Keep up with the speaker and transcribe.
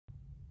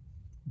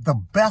the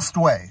best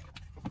way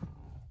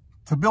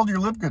to build your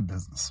LiveGood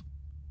business.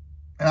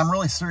 And I'm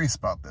really serious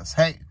about this.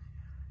 Hey,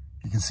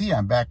 you can see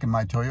I'm back in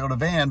my Toyota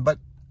van, but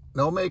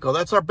no Mako.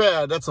 That's our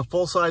bed. That's a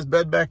full-size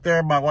bed back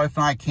there. My wife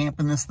and I camp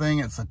in this thing.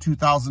 It's a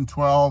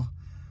 2012.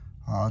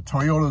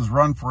 Toyota's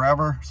run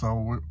forever,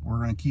 so we're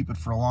going to keep it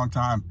for a long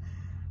time.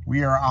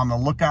 We are on the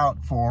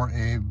lookout for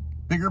a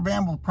bigger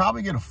van. We'll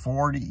probably get a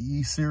Ford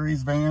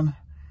E-Series van.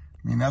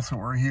 I mean, that's what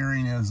we're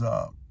hearing is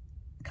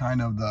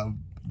kind of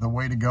the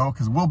way to go,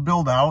 because we'll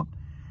build out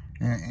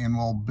and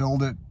we'll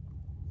build it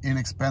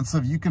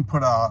inexpensive. You can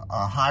put a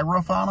high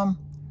roof on them,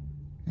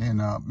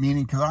 and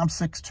meaning because I'm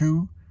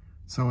 6'2",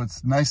 so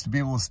it's nice to be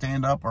able to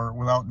stand up or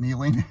without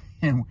kneeling.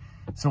 And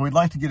so we'd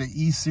like to get an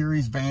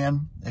E-Series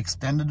van,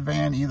 extended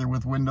van, either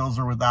with windows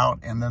or without,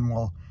 and then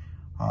we'll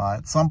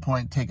at some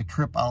point take a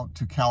trip out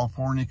to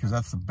California, because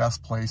that's the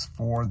best place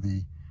for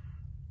the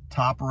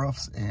top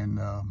roofs, and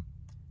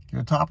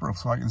get a top roof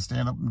so I can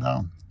stand up and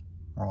down.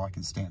 Or I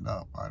can stand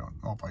up. I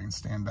don't know if I can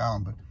stand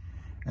down, but,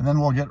 and then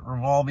we'll get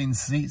revolving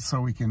seats so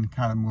we can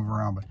kind of move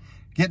around. But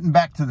getting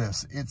back to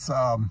this, it's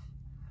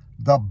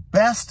the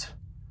best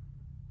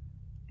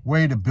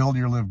way to build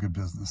your LiveGood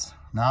business.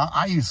 Now,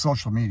 I use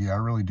social media. I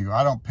really do.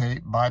 I don't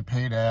buy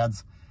paid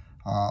ads.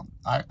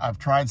 I've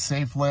tried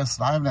Safe Lists.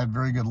 I haven't had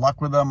very good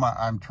luck with them.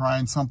 I'm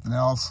trying something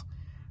else,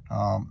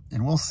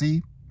 and we'll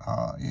see.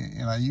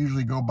 And I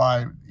usually go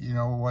by, you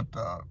know, what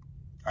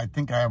I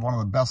think I have one of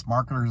the best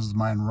marketers is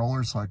my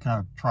enroller, so I kind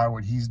of try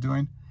what he's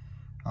doing.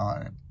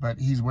 But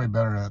he's way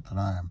better at it than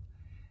I am.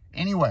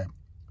 Anyway,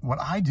 what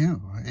I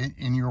do,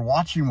 and you're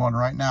watching one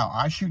right now,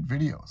 I shoot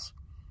videos,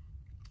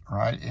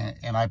 right?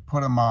 And I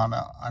put them on.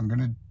 I'm going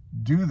to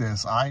do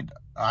this. I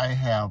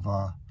have,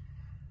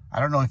 I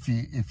don't know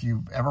if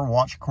you've ever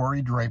watched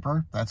Corey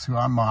Draper. That's who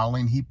I'm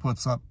modeling. He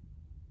puts up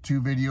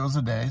 2 videos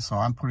a day, so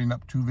I'm putting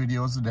up 2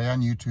 videos a day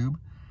on YouTube.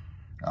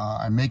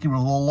 I'm making them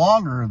a little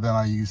longer than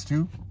I used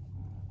to.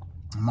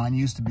 Mine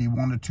used to be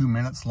 1 to 2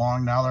 minutes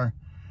long. Now they're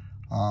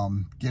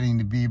getting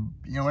to be,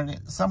 you know,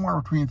 somewhere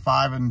between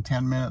 5 and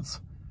 10 minutes.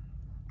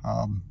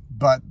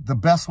 But the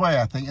best way,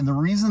 I think, and the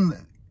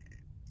reason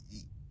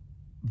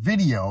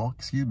video,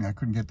 excuse me, I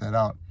couldn't get that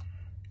out,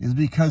 is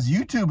because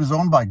YouTube is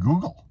owned by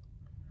Google.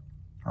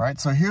 All right,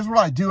 so here's what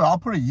I do. I'll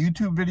put a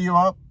YouTube video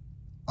up,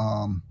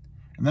 and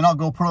then I'll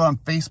go put it on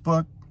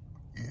Facebook,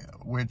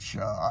 which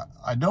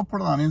I don't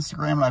put it on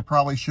Instagram, and I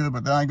probably should,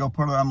 but then I go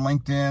put it on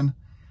LinkedIn.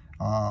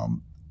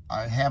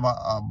 I have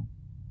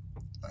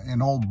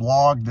an old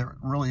blog that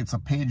really, it's a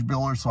page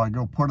builder, so I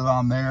go put it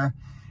on there.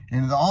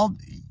 And it all,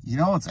 you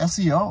know, it's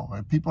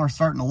SEO. People are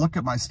starting to look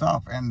at my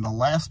stuff. And the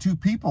last 2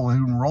 people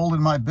who enrolled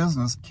in my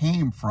business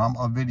came from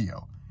a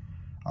video.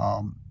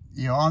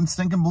 You know,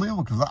 unstinking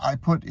believable, because I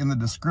put in the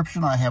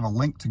description, I have a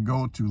link to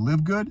go to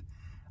LiveGood.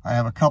 I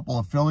have a couple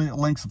affiliate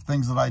links of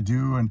things that I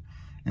do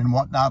and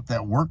whatnot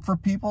that work for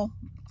people.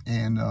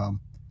 And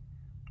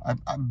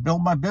I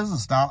build my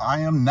business. Now, I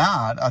am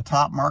not a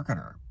top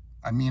marketer.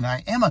 I mean,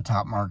 I am a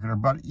top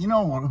marketer, but you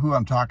know who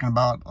I'm talking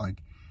about. Like,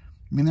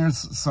 I mean,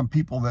 there's some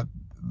people that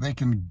they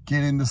can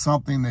get into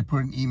something, they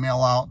put an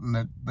email out, and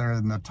that they're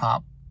in the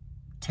top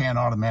 10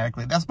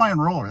 automatically. That's my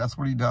enroller. That's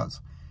what he does.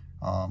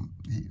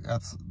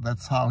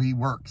 That's how he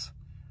works.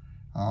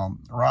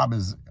 Rob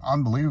is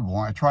unbelievable.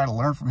 I try to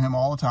learn from him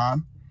all the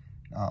time.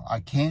 I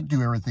can't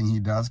do everything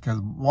he does because,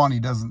 one, he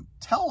doesn't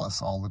tell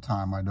us all the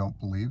time, I don't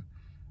believe.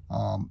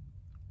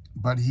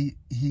 But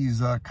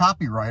he's a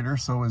copywriter,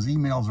 so his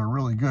emails are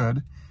really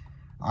good.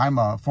 I'm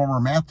a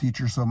former math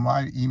teacher, so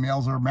my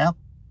emails are math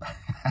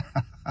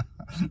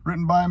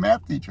written by a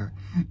math teacher.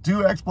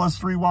 2x plus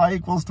 3y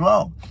equals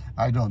 12.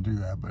 I don't do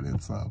that, but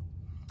it's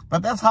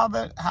but that's how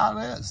it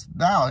is.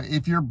 Now,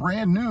 if you're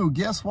brand new,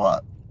 guess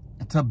what?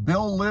 To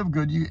build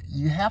LiveGood,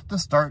 you have to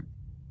start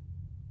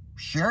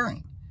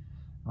sharing,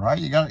 right?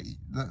 You got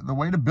the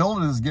way to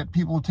build it is get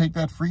people to take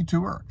that free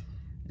tour.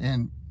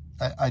 And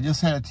I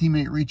just had a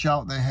teammate reach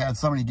out. They had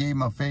somebody gave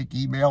him a fake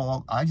email.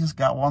 Well, I just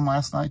got one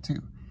last night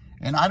too.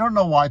 And I don't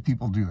know why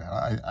people do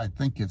that. I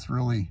think it's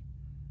really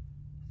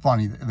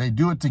funny. They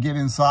do it to get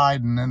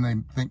inside, and then they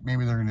think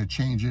maybe they're going to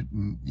change it.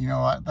 And you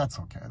know, that's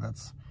okay.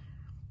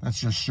 That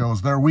just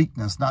shows their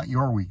weakness, not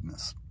your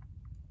weakness.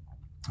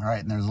 All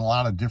right. And there's a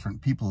lot of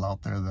different people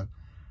out there that,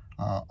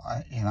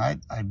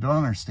 I don't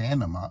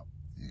understand them.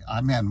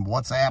 I'm on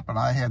WhatsApp, and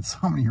I had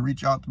somebody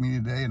reach out to me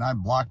today, and I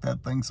blocked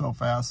that thing so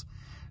fast.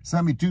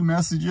 Sent me 2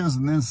 messages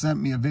and then sent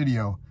me a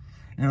video.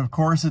 And of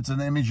course, it's an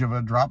image of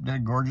a drop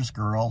dead gorgeous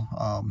girl.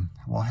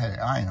 Well, hey,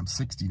 I am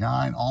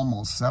 69,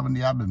 almost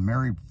 70. I've been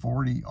married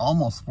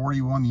almost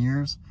 41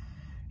 years.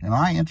 Am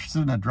I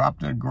interested in a drop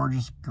dead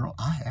gorgeous girl?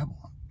 I have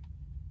one.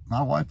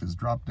 My wife is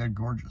drop dead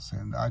gorgeous,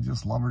 and I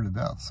just love her to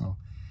death. So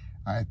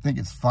I think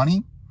it's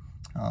funny,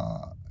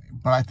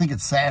 but I think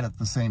it's sad at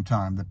the same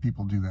time that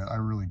people do that. I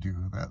really do.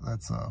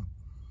 That's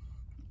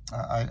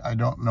I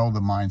don't know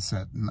the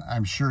mindset, and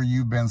I'm sure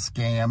you've been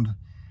scammed,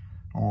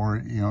 or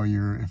you know,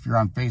 if you're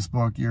on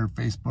Facebook, your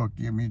Facebook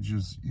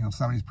images, you know,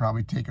 somebody's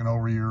probably taken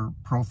over your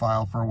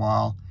profile for a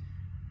while.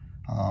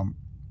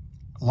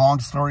 long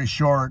story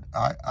short,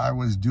 I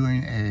was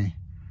doing a,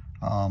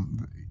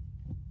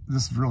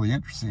 this is really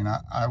interesting.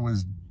 I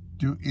was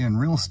in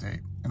real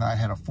estate, and I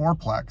had a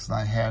fourplex,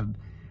 and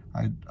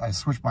I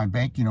switched my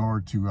banking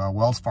over to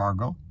Wells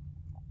Fargo,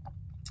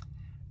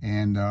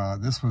 and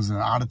this was an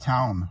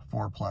out-of-town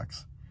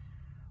fourplex.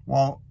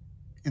 Well,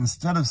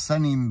 instead of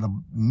sending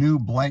the new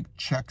blank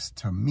checks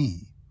to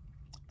me,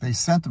 they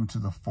sent them to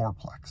the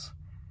fourplex.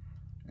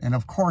 And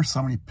of course,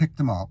 somebody picked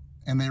them up,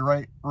 and they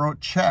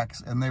wrote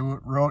checks, and they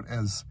wrote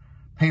as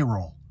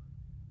payroll.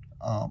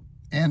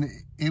 And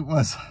it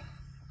was,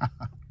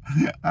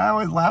 I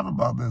always laugh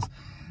about this,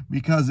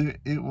 because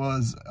it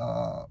was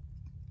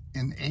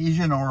an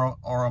Asian or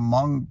a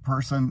Hmong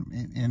person,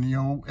 and you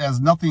know, it has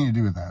nothing to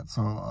do with that.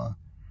 So,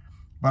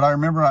 but I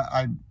remember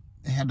I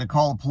had to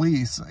call the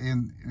police,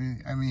 and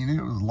I mean,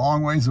 it was a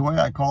long ways away.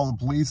 I called the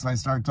police, and I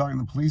started talking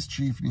to the police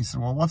chief, and he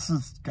said, well, what's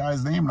this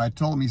guy's name? And I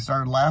told him. He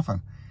started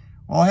laughing.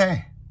 Well,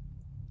 hey,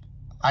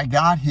 I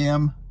got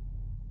him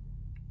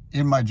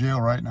in my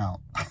jail right now.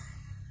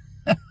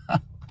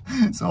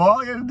 So all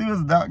I got to do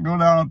is go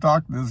down and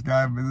talk to this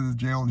guy in his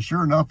jail. And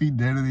sure enough, he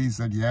did it. He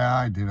said, yeah,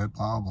 I did it,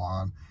 blah,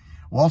 blah. And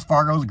Wells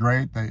Fargo's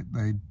great.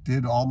 They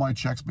did all my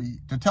checks. But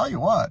to tell you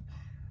what,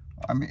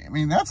 I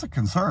mean, that's a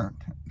concern.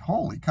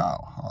 Holy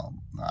cow.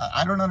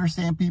 I don't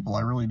understand people.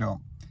 I really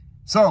don't.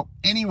 So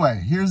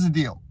anyway, here's the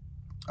deal.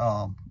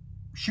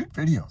 Shoot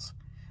videos.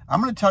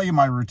 I'm going to tell you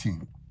my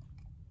routine.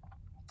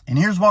 And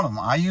here's one of them.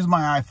 I use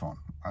my iPhone.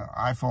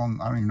 I don't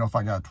even know if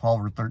I got a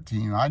 12 or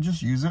 13. I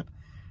just use it.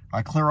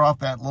 I clear off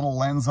that little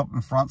lens up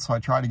in front, so I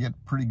try to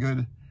get pretty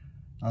good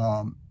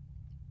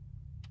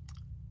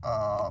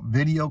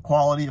video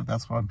quality, if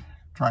that's what I'm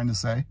trying to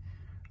say.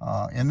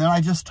 And then I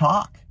just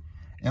talk.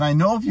 And I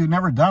know if you've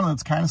never done it,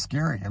 it's kind of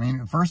scary. I mean,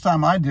 the first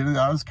time I did it,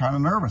 I was kind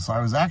of nervous.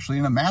 I was actually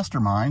in a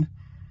mastermind,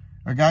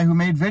 a guy who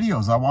made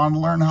videos. I wanted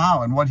to learn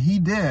how. And what he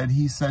did,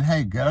 he said,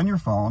 hey, get on your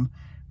phone,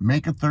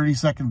 make a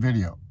 30-second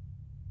video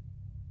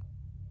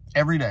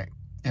every day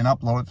and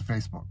upload it to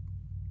Facebook.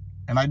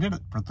 And I did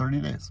it for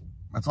 30 days.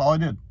 That's all I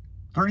did.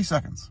 30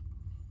 seconds.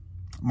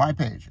 My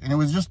page. And it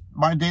was just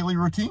my daily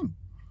routine.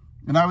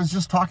 And I was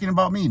just talking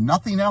about me,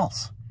 nothing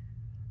else.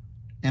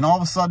 And all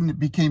of a sudden, it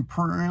became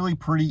really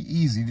pretty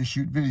easy to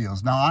shoot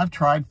videos. Now, I've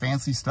tried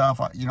fancy stuff.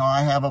 You know,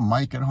 I have a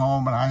mic at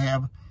home, and I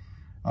have,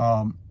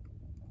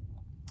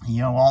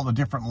 you know, all the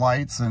different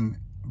lights.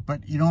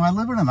 But, you know, I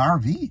live in an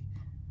RV.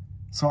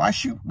 So I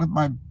shoot with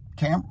my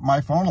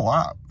phone a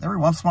lot. Every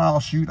once in a while, I'll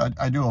shoot.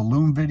 I do a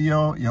Loom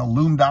video. You know,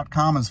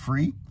 loom.com is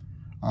free.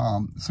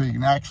 So you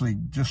can actually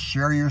just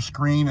share your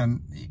screen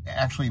and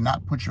actually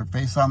not put your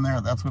face on there.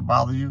 That's what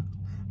bothers you.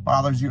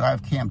 I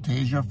have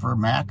Camtasia for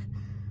Mac.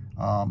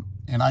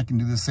 And I can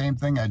do the same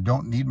thing. I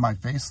don't need my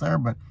face there,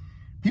 but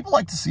people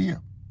like to see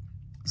you.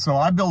 So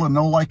I build a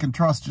know, like, and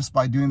trust just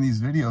by doing these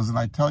videos. And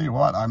I tell you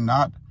what, I'm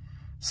not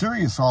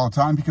serious all the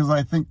time because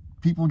I think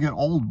people get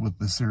old with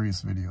the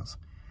serious videos.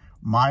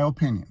 My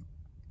opinion.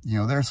 You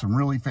know, there's some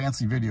really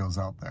fancy videos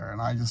out there, and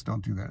I just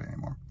don't do that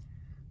anymore.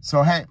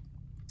 So, hey,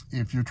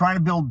 if you're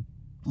trying to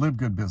live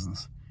good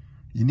business,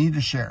 you need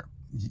to share.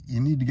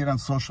 You need to get on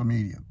social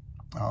media.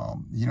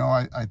 You know,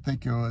 I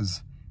think it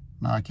was,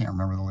 no, I can't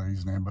remember the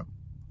lady's name, but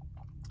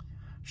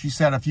she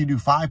said if you do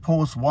 5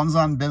 posts, one's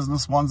on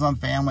business, one's on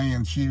family,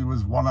 and she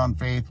was one on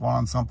faith, one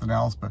on something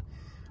else. But,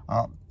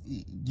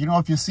 you know,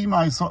 if you see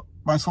my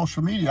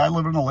social media, I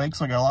live in the lake,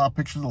 so I got a lot of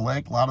pictures of the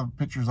lake, a lot of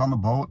pictures on the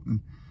boat,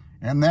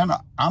 and then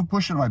I'm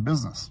pushing my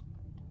business.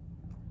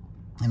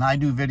 And I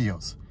do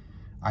videos.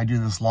 I do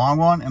this long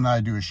one, and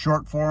I do a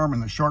short form,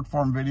 and the short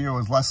form video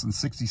is less than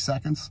 60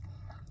 seconds.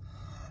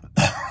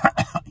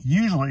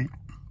 Usually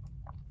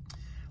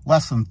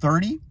less than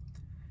 30.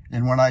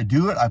 And when I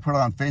do it, I put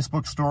it on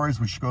Facebook stories,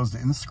 which goes to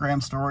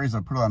Instagram stories. I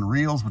put it on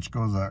Reels, which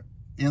goes to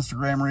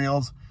Instagram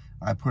Reels.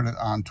 I put it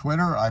on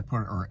Twitter,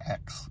 or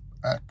X.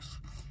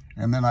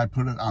 And then I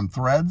put it on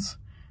Threads.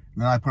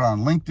 And then I put it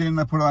on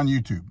LinkedIn, I put it on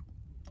YouTube.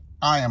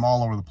 I am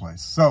all over the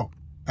place. So,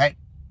 hey,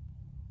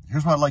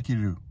 here's what I'd like you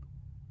to do.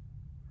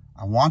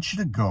 I want you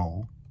to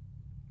go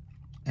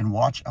and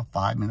watch a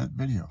 5-minute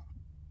video.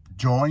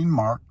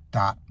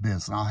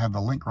 Joinmark.biz. And I'll have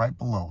the link right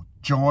below.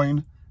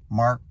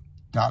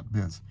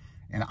 Joinmark.biz.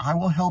 And I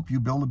will help you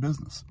build a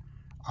business.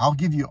 I'll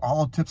give you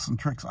all the tips and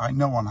tricks I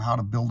know on how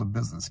to build a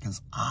business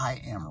because I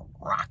am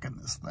rocking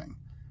this thing.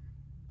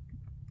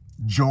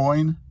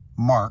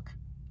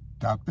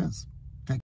 Joinmark.biz.